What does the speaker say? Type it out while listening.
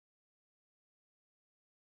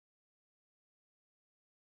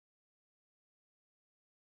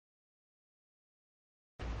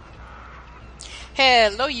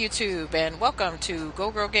Hello YouTube and welcome to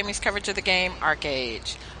Go Girl Gaming's coverage of the game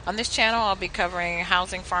Arche. On this channel I'll be covering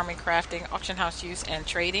housing, farming, crafting, auction house use, and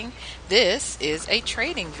trading. This is a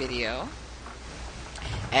trading video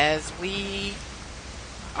as we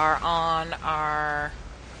are on our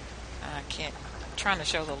I'm trying to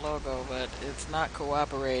show the logo but it's not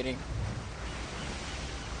cooperating.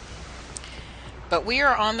 But we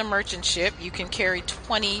are on the merchant ship. You can carry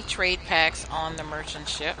 20 trade packs on the merchant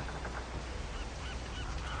ship.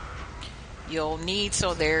 You'll need,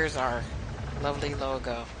 so there's our lovely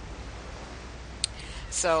logo.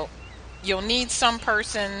 So you'll need one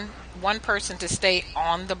person to stay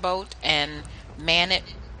on the boat and man it.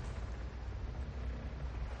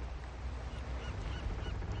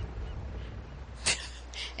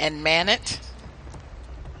 And man it.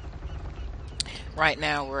 Right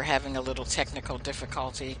now we're having a little technical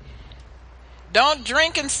difficulty. Don't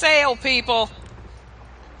drink and sail, people.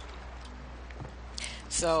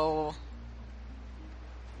 So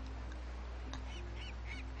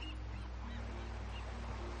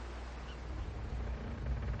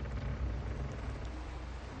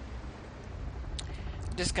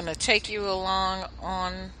just gonna take you along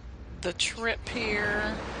on the trip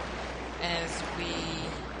here as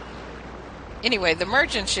anyway, the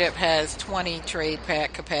merchant ship has 20 trade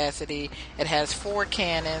pack capacity. It has 4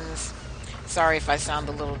 cannons. Sorry if I sound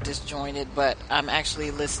a little disjointed, but I'm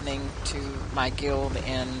actually listening to my guild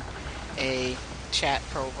in a chat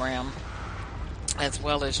program as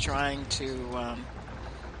well as trying to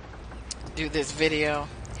do this video.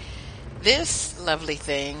 This lovely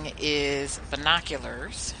thing is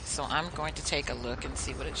binoculars, so I'm going to take a look and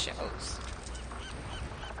see what it shows.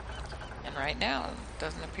 And right now it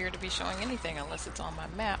doesn't appear to be showing anything unless it's on my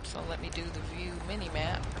map, so let me do the view mini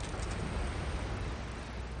map.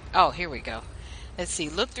 Oh, here we go. Let's see,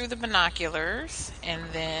 look through the binoculars and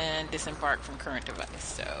then disembark from current device.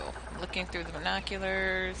 So looking through the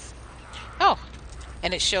binoculars. Oh,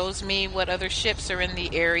 and it shows me what other ships are in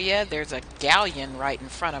the area. There's a galleon right in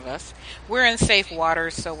front of us. We're in safe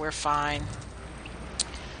waters, so we're fine.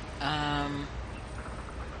 And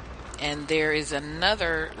there is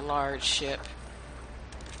another large ship.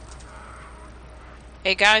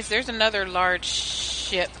 Hey guys, there's another large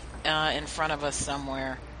ship in front of us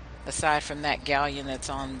somewhere, aside from that galleon that's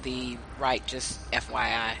on the right, just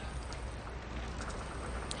FYI.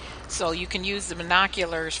 So you can use the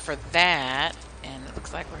binoculars for that. And it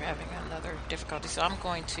looks like we're having another difficulty. So I'm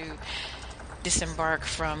going to disembark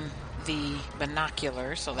from the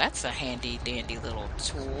binocular. So that's a handy dandy little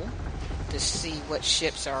tool to see what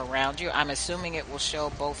ships are around you. I'm assuming it will show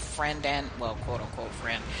both friend and, well, quote unquote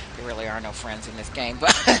friend. There really are no friends in this game,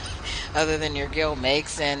 but other than your guild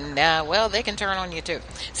mates, and well, they can turn on you too.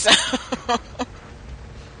 So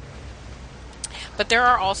but there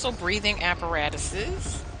are also breathing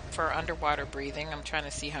apparatuses for underwater breathing. I'm trying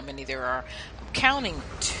to see how many there are. I'm counting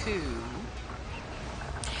 2.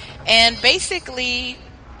 And basically,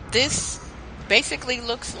 this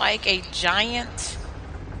looks like a giant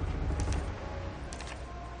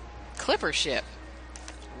clipper ship.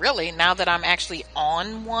 Really, now that I'm actually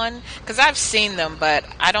on one. Because I've seen them, but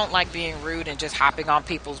I don't like being rude and just hopping on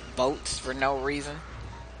people's boats for no reason.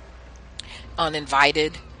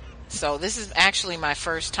 Uninvited. So this is actually my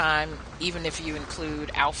first time, even if you include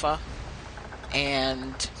alpha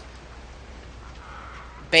and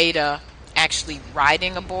beta, actually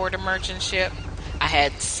riding aboard a merchant ship. I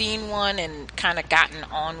had seen one and kind of gotten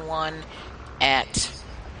on one at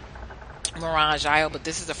Mirage Isle, but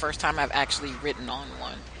this is the first time I've actually ridden on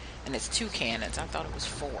one. And it's 2 cannons. I thought it was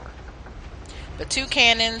 4. But 2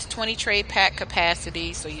 cannons, 20 trade pack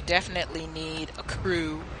capacity, so you definitely need a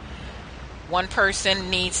crew. One person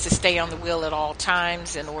needs to stay on the wheel at all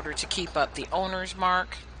times in order to keep up the owner's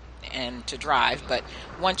mark and to drive. But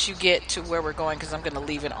once you get to where we're going, because I'm going to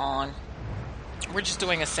leave it on, we're just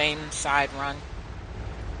doing a same side run.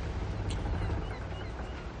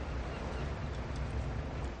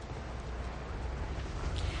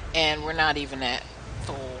 And we're not even at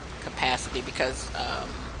full capacity because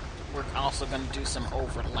we're also going to do some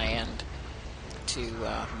overland to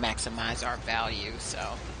maximize our value.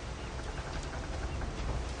 So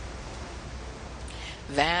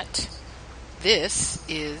this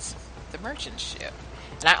is the merchant ship.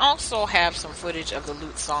 And I also have some footage of the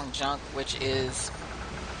Loot Song Junk, which is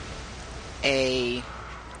a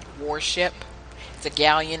warship. It's a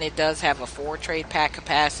galleon. It does have a 4 trade pack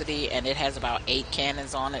capacity, and it has about 8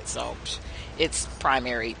 cannons on it, so its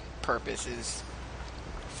primary purpose is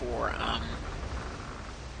for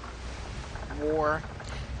war.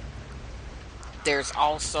 There's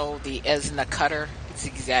also the Esna cutter. It's the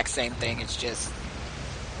exact same thing. It's just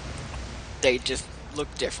They just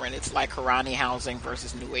look different. It's like Harani housing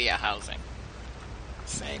versus Nuea housing.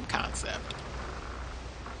 Same concept.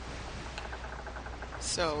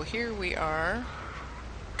 So here we are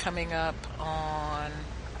coming up on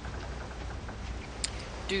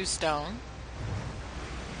Dewstone.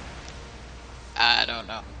 I don't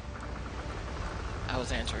know. I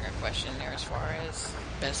was answering a question there as far as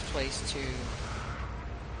best place to...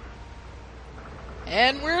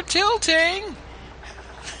 And we're tilting!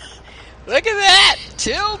 Look at that!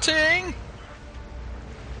 Tilting!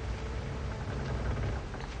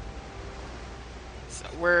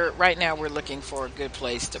 So right now we're looking for a good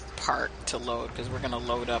place to park to load, because we're going to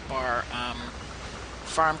load up our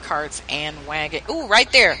farm carts and wagon. Ooh, right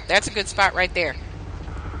there! That's a good spot right there.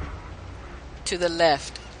 To the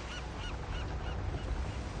left.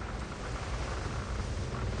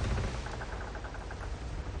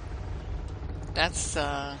 That's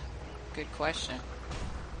a good question.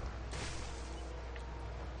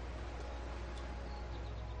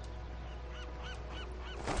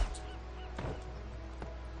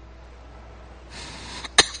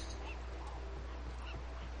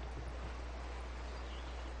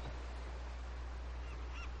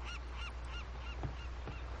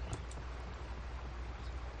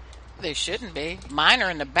 They shouldn't be. Mine are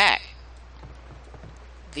in the back.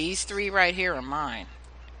 These three right here are mine.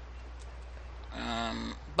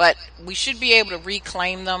 But we should be able to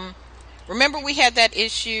reclaim them. Remember we had that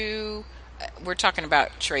issue. We're talking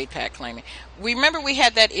about trade pack claiming. Remember we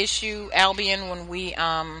had that issue, Albion, when we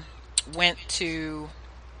when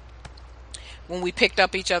we picked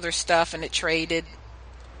up each other's stuff and it traded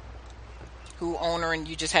who owner, and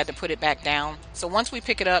you just had to put it back down. So once we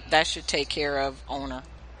pick it up, that should take care of owner.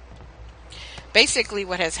 Basically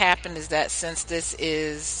what has happened is that since this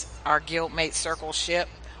is our guildmate circle ship,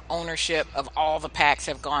 ownership of all the packs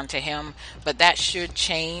have gone to him, but that should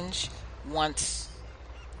change once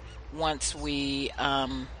we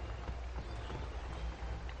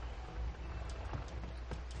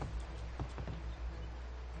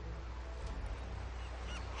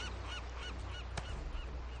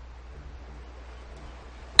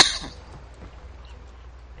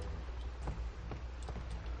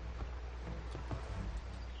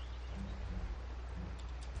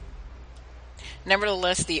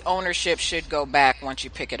nevertheless, the ownership should go back once you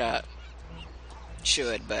pick it up.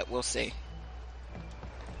 Should, but we'll see.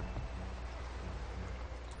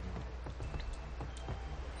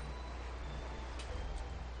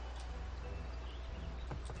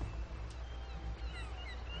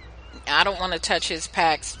 I don't want to touch his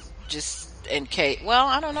packs just in case. Well,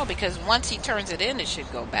 I don't know, because once he turns it in, it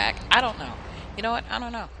should go back. I don't know. You know what? I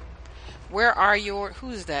don't know. Where are your...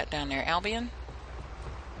 Who's that down there? Albion?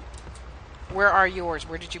 Where are yours?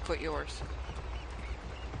 Where did you put yours?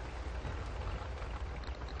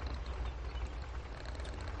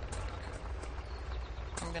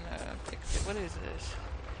 I'm gonna pick it. What is this?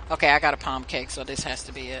 Okay, I got a palm cake, so this has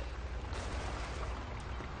to be it.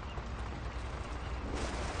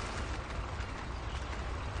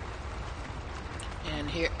 And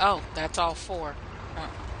here... Oh, that's all four.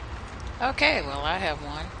 Oh. Okay, well, I have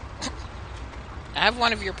one. I have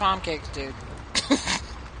one of your palm cakes, dude.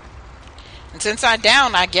 And since I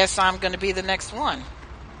down, I guess I'm going to be the next one.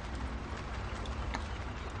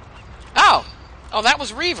 Oh! Oh, that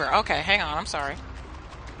was Reaver. Okay, hang on. I'm sorry.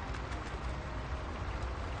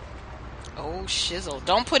 Oh, shizzle.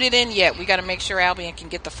 Don't put it in yet. We got to make sure Albion can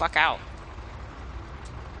get the fuck out.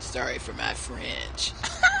 Sorry for my French.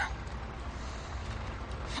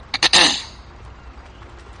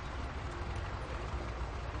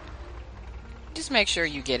 Just make sure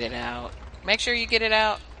you get it out. Make sure you get it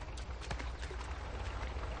out.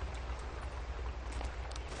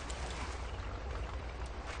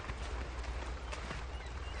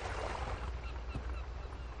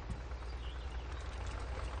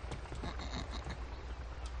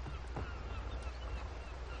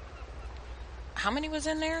 How many was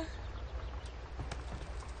in there?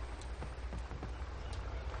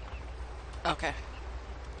 Okay.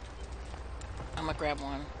 I'm gonna grab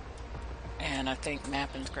one. And I think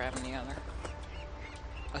Mappin's grabbing the other.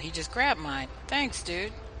 Oh, he just grabbed mine. Thanks,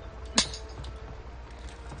 dude.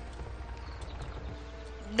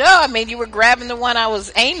 No, I mean, you were grabbing the one I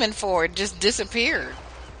was aiming for. It just disappeared.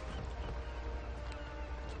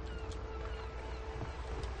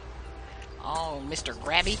 Oh, Mr.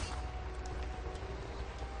 Grabby.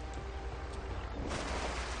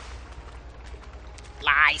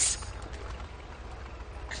 Lies.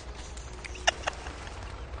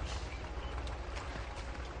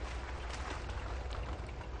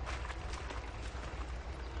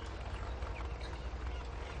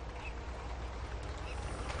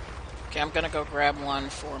 Okay, Okay, I'm gonna go grab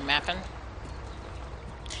one for mapping.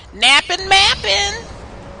 Napping, mapping!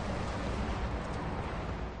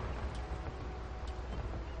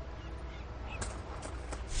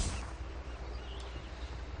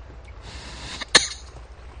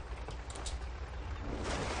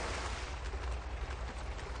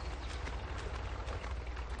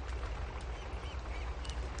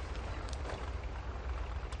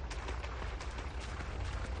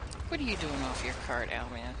 What are you doing off your cart,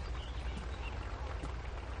 Alman?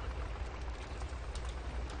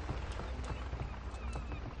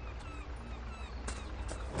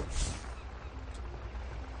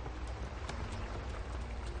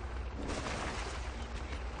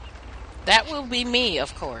 That will be me,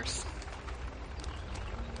 of course.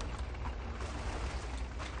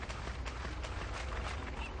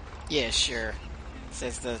 Yeah, sure.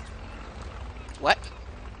 Says the... What?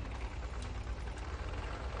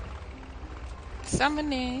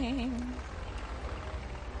 Summoning.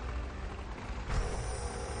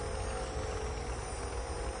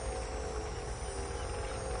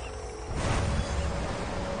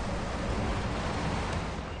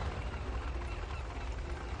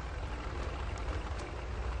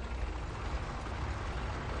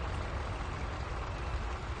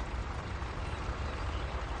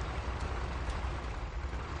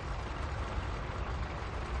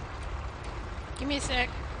 Give me a sec.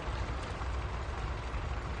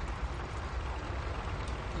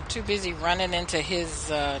 I'm too busy running into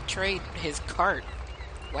his his cart,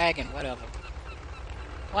 wagon, whatever.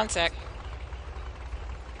 One sec.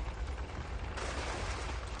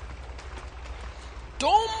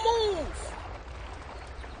 Don't move!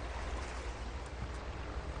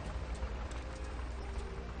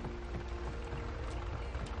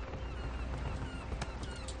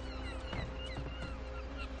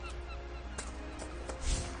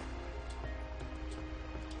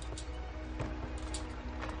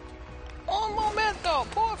 Un momento,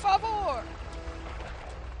 por favor!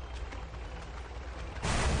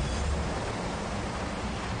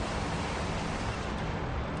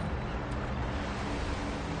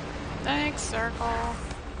 Thanks, Circle.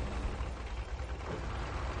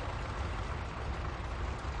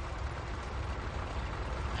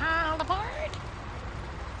 How the part?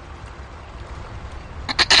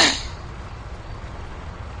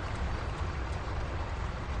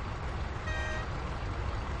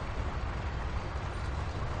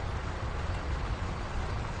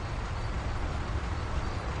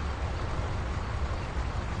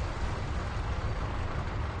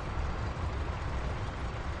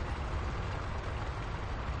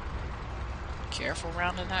 Careful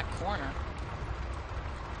rounding that corner.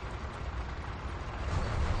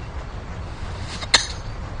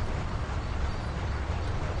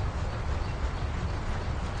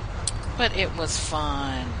 But it was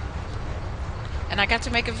fun. And I got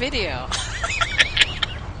to make a video.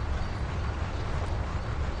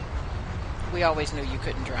 We always knew you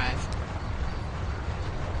couldn't drive.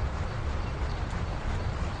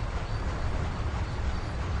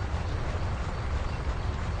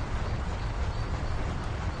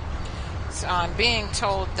 So I'm being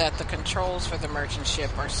told that the controls for the merchant ship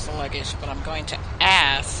are sluggish, but I'm going to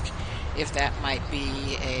ask if that might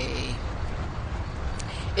be a...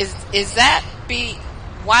 Is that be...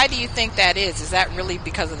 Why do you think that is? Is that really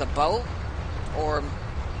because of the boat? Or...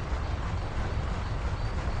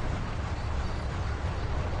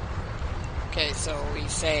 Okay, so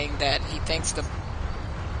he's saying that he thinks the...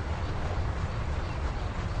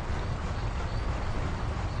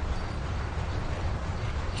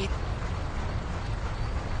 He...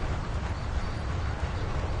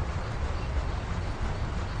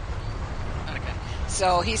 Okay.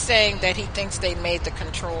 So he's saying that he thinks they made the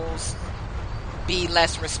controls be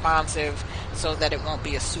less responsive so that it won't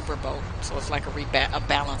be a super boat. So it's like a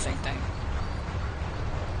balancing thing.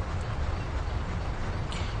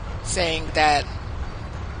 Saying that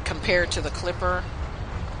compared to the Clipper,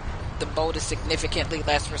 the boat is significantly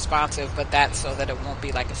less responsive, but that's so that it won't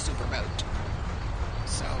be like a super boat.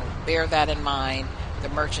 So bear that in mind. The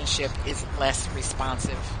merchant ship is less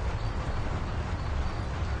responsive.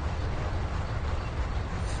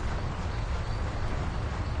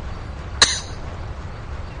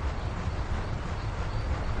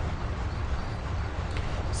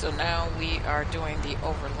 So now we are doing the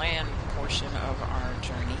overland portion of our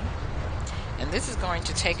journey. And this is going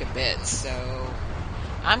to take a bit, so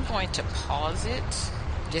I'm going to pause it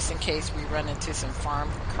just in case we run into some farm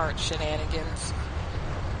cart shenanigans.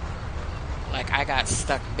 Like I got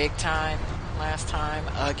stuck big time last time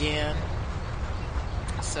again.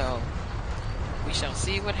 So we shall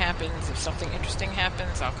see what happens. If something interesting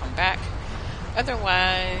happens, I'll come back.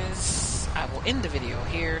 Otherwise... will end the video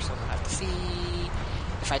here, so we'll have to see.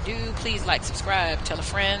 If I do, please like, subscribe, tell a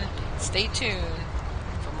friend. Stay tuned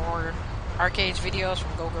for more arcade videos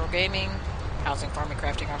from Go Girl Gaming, housing, farming,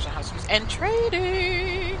 crafting, arts, and house use, and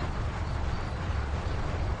trading.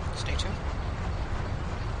 Stay tuned.